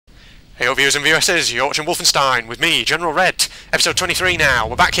Hey up viewers and vieweresses, you're watching Wolfenstein with me, General Red, episode 23 now.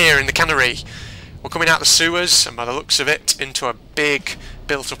 We're back here in the Cannery. We're coming out the sewers, and by the looks of it, into a big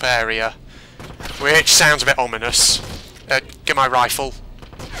built-up area, which sounds a bit ominous. Get my rifle.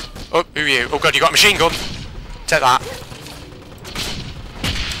 Oh, who are you? Oh god, you got a machine gun. Take that.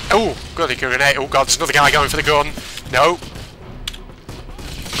 Oh, god, you got a grenade. Oh god, there's another guy going for the gun. No.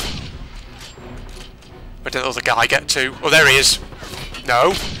 Where did the other guy get to? Oh, there he is.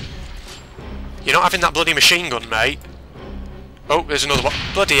 No. You're not having that bloody machine gun, mate. Oh, there's another one.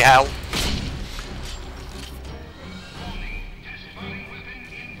 Bloody hell.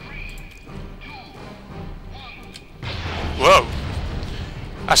 Whoa.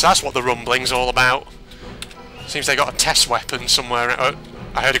 That's what the rumbling's all about. Seems they got a test weapon somewhere. Oh,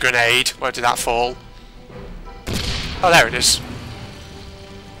 I heard a grenade. Where did that fall? Oh, there it is.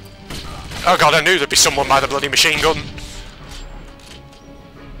 Oh god, I knew there'd be someone by the bloody machine gun.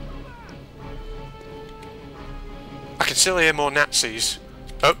 I can still hear more Nazis.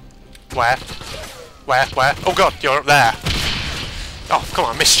 Oh, where? Where? Where? Oh god, you're up there. Oh, come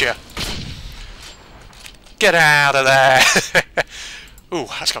on, I missed you. Get out of there. Ooh,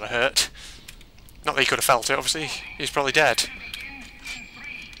 that's gotta hurt. Not that he could have felt it, obviously. He's probably dead.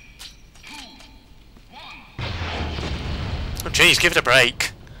 Oh jeez, give it a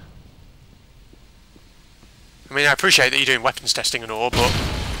break. I mean, I appreciate that you're doing weapons testing and all, but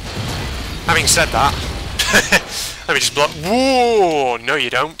having said that, let me just block. Whoa! No, you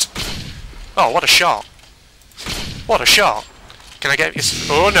don't. Oh, what a shot! What a shot! Can I get this?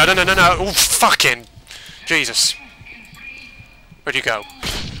 Oh no, no, no, no, no! Oh, fucking Jesus! Where'd you go?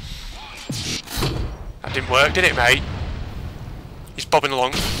 That didn't work, did it, mate? He's bobbing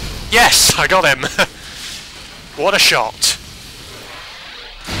along. Yes, I got him. What a shot!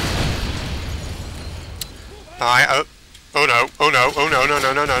 Oh no, oh no, oh no, no,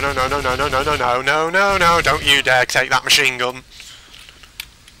 no, no, no, no, no, no, no, no, no, no, no, no, no, no, don't you dare take that machine gun.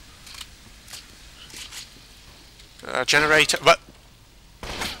 Generator, but...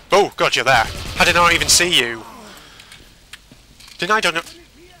 Oh, god, you're there. How did I not even see you? Did I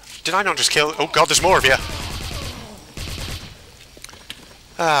not just kill... Oh god, there's more of you.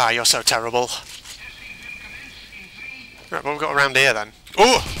 Ah, you're so terrible. Right, what have we got around here then?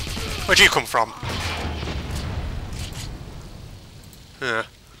 Oh! Where'd you come from? Yeah.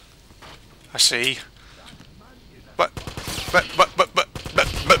 I see. But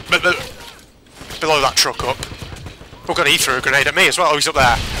below that truck up. Oh god, he threw a grenade at me as well. Oh, he's up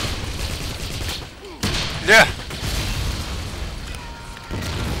there. Yeah.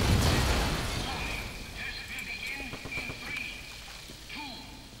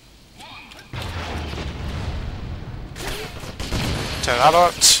 Turn that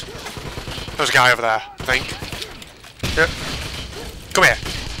out. There's a guy over there, I think. Yeah. Come here.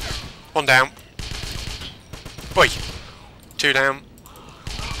 One down. Boy. Two down.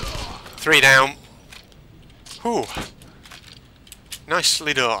 Three down. Ooh.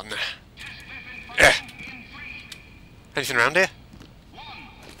 Nicely done. Yeah. Anything around here?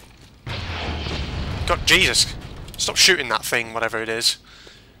 God, Jesus. Stop shooting that thing, whatever it is.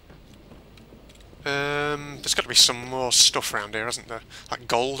 There's got to be some more stuff around here, hasn't there? Like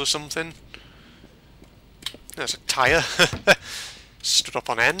gold or something? There's a tyre. Stood up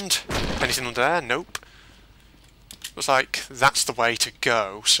on end. Anything under there? Nope. Looks like that's the way to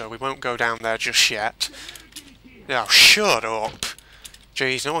go, so we won't go down there just yet. Oh, shut up.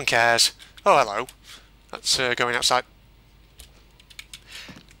 Jeez, no one cares. Oh, hello. That's going outside.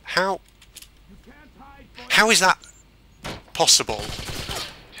 How is that possible?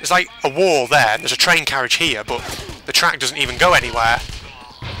 There's like a wall there, there's a train carriage here, but the track doesn't even go anywhere.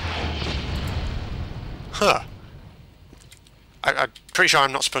 Huh. I'm pretty sure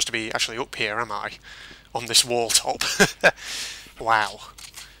I'm not supposed to be actually up here, am I? On this wall top. Wow.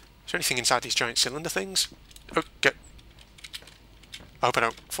 Is there anything inside these giant cylinder things? Oh, I hope I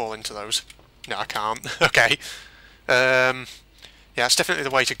don't fall into those. No, I can't. Okay. Yeah, it's definitely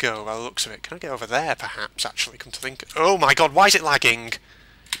the way to go by the looks of it. Can I get over there, perhaps, actually, come to think? Oh my god, why is it lagging?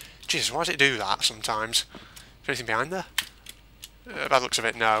 Jesus, why does it do that sometimes? Is there anything behind there? By the looks of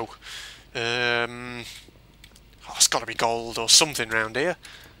it, no. Oh, it's got to be gold or something around here.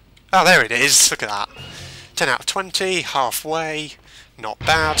 Oh, there it is. Look at that. 10 out of 20. Halfway. Not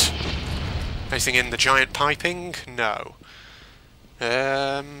bad. Anything in the giant piping? No.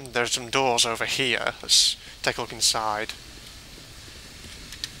 There's some doors over here. Let's take a look inside.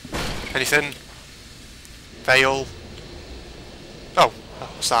 Anything? Veil. Oh,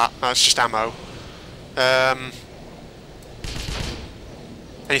 what's that? That's just ammo.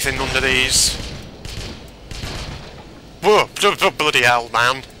 Anything under these? Whoa! Bloody hell,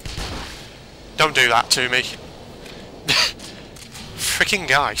 man! Don't do that to me. Freaking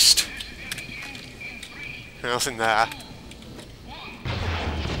Geist. Nothing there.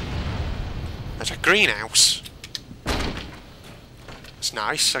 There's a greenhouse. It's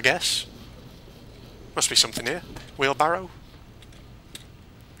nice, I guess. Must be something here. Wheelbarrow?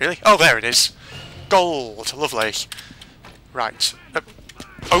 Really? Oh, there it is. Gold. Lovely. Right.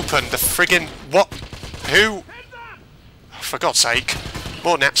 Open the friggin... What? Who? Oh, for God's sake.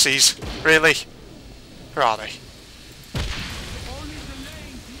 More Nazis. Really? Where are they?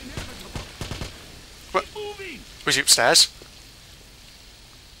 What? Was he upstairs?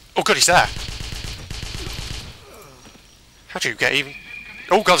 Oh god, he's there. How do you get even...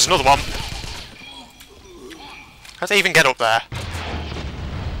 Oh god, there's another one. How'd they even get up there?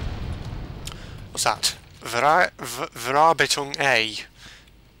 What's that? Verarbeitung A.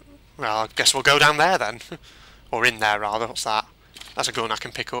 Well, I guess we'll go down there then. Or in there, rather. What's that? That's a gun I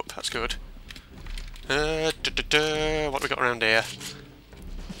can pick up. That's good. What have we got around here?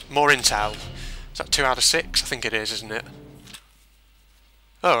 More intel. Is that 2 out of 6? I think it is, isn't it?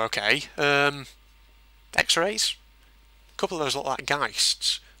 Oh, okay. X-rays? A couple of those look like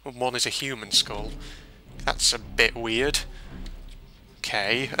Geists. One is a human skull. That's a bit weird.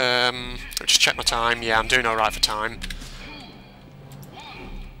 Okay, let's just check my time. Yeah, I'm doing alright for time.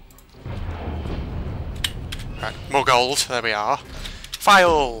 Right, more gold. There we are.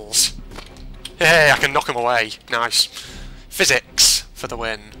 Files! Hey, I can knock them away. Nice. Physics for the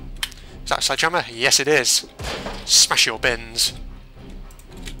win. Is that a sledgehammer? Yes, it is. Smash your bins.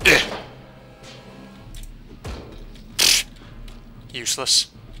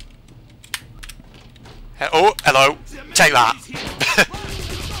 Useless. Oh, hello. Take that.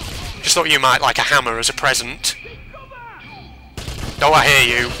 Just thought you might like a hammer as a present. Oh, I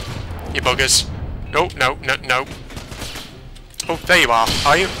hear you. You buggers. Oh, no, no, no. Oh, there you are.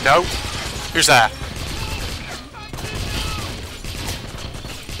 Are you? No. Who's there?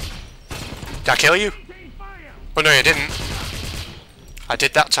 Did I kill you? Oh, no, you didn't. I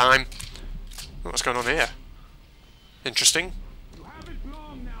did that time. What's going on here? Interesting.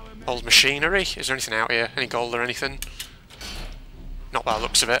 Old machinery. Is there anything out here? Any gold or anything? Not by the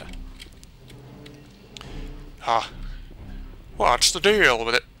looks of it. Ah. What's the deal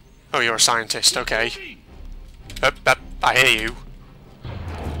with it? Oh, you're a scientist. Okay. I hear you.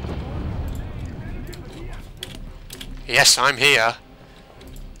 Yes, I'm here.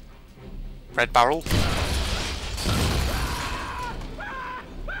 Red barrel.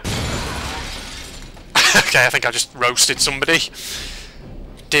 Okay, I think I just roasted somebody.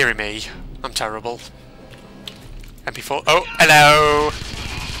 Deary me, I'm terrible. MP4. Oh, hello!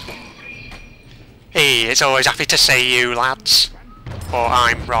 Hey, it's always happy to see you, lads. Or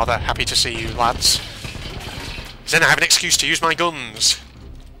I'm rather happy to see you, lads. Then I have an excuse to use my guns.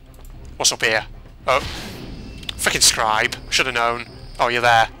 What's up here? Oh. Frickin' scribe. Should have known. Oh, you're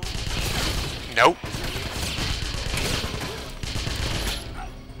there. Nope.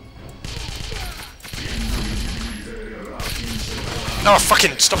 Oh,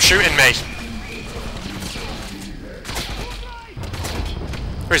 fucking stop shooting me.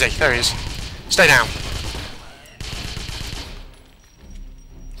 Where is he? There he is. Stay down.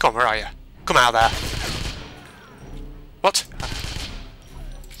 Come on, where are you? Come out there. What?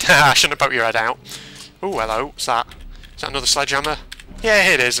 I shouldn't have poked your head out. Oh, hello. What's that? Is that another sledgehammer? Yeah,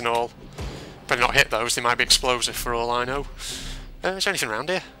 it is and all. Better not hit those. They might be explosive for all I know. Is there anything around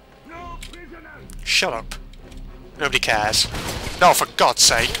here? Shut up. Nobody cares. No, for God's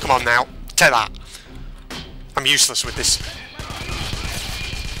sake. Come on now. Take that. I'm useless with this.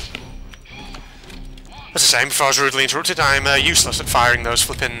 As I say, before I was rudely interrupted, I'm useless at firing those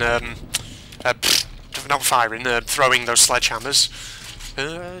flipping, not firing, throwing those sledgehammers.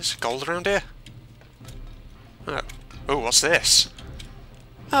 Is gold around here? Oh, what's this?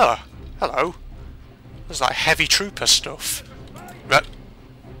 Oh, hello. There's like heavy trooper stuff.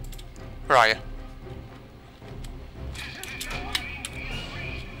 Where are you?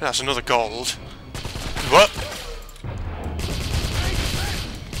 That's another gold. What?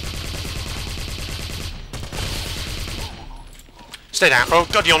 Stay down. Oh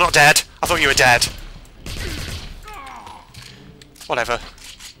god, you're not dead. I thought you were dead. Whatever.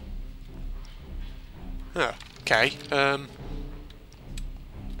 Oh, okay. How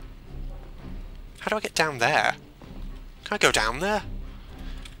do I get down there? Can I go down there?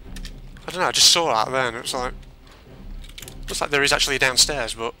 I don't know, I just saw that then. It was like... Looks like there is actually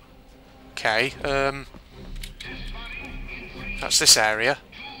downstairs, but... Okay, that's this area.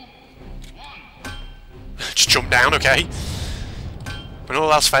 Just jump down, okay. When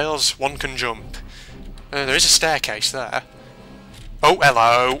all else fails, one can jump. There is a staircase there. Oh,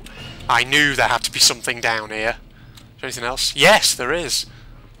 hello. I knew there had to be something down here. Is there anything else? Yes, there is.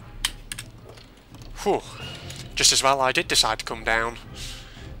 Whew. Just as well I did decide to come down.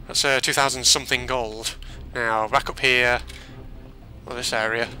 That's 2,000 something gold. Now, back up here. Well, this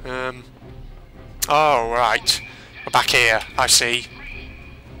area. Oh, right. We're back here, I see.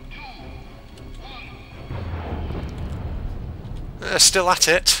 Still at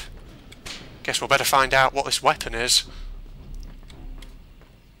it. Guess we'll better find out what this weapon is.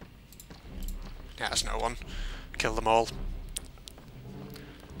 Yeah, there's no one. Kill them all.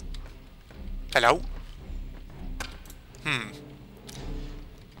 Hello?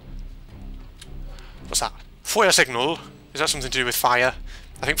 What's that? Feuer signal? Is that something to do with fire?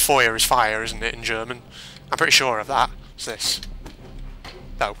 I think Feuer is fire, isn't it, in German? I'm pretty sure of that. What's this?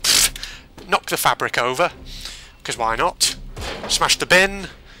 No. Knock the fabric over. Because why not? Smash the bin.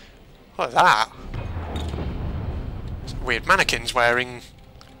 What is that? Weird mannequins wearing...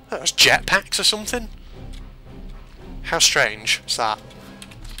 Oh, that's jetpacks or something? How strange. What's that?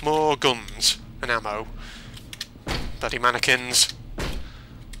 More guns and ammo. Bloody mannequins.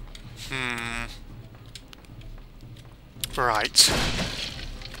 Right. Is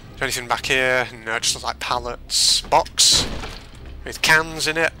there anything back here? No, it just looks like pallets. Box with cans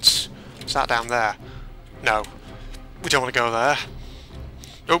in it. Is that down there? No. We don't want to go there.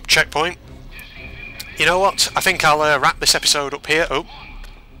 Oh, checkpoint. You know what? I think I'll wrap this episode up here. Oh.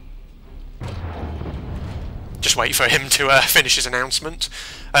 Just wait for him to finish his announcement.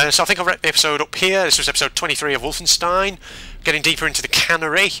 So I think I'll wrap the episode up here. This was episode 23 of Wolfenstein. Getting deeper into the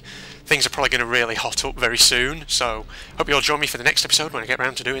Cannery. Things are probably going to really hot up very soon. So hope you'll join me for the next episode when I get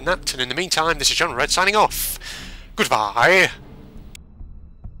around to doing that. And in the meantime, this is John Red signing off. Goodbye.